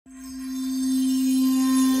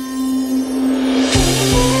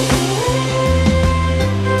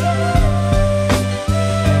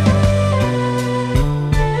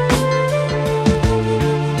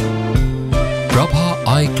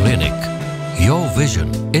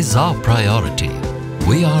vision is our priority.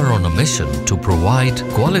 We are on a mission to provide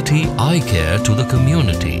quality eye care to the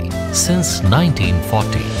community since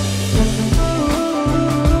 1940.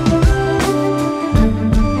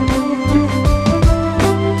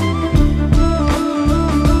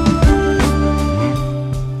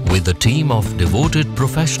 With a team of devoted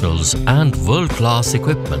professionals and world-class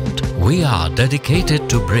equipment, we are dedicated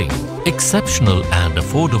to bring exceptional and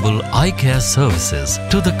affordable eye care services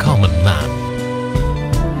to the common man.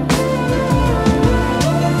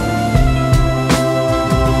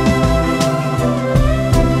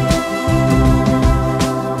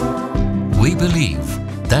 We believe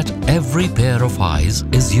that every pair of eyes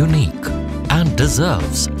is unique and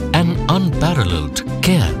deserves an unparalleled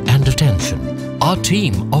care and attention. Our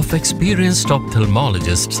team of experienced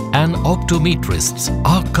ophthalmologists and optometrists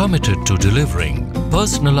are committed to delivering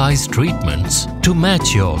personalized treatments to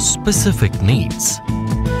match your specific needs.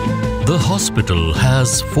 The hospital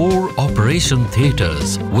has 4 operation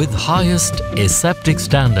theatres with highest aseptic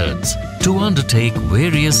standards to undertake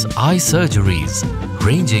various eye surgeries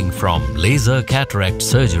ranging from laser cataract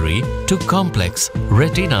surgery to complex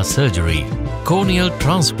retina surgery, corneal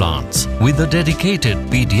transplants with a dedicated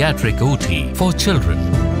pediatric OT for children.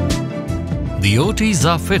 The OTs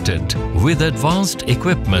are fitted with advanced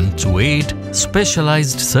equipment to aid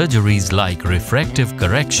specialized surgeries like refractive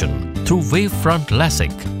correction through wavefront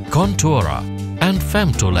LASIK, Contoura and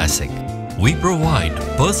Femto LASIK. We provide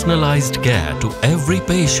personalized care to every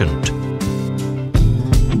patient.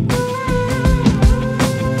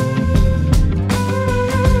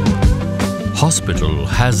 Hospital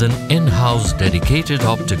has an in-house dedicated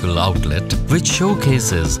optical outlet which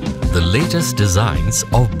showcases the latest designs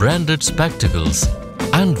of branded spectacles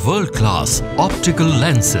and world-class optical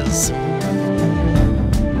lenses.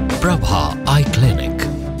 Prabha Eye Clinic,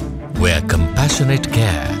 where compassionate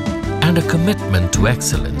care and a commitment to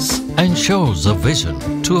excellence ensures a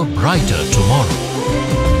vision to a brighter tomorrow.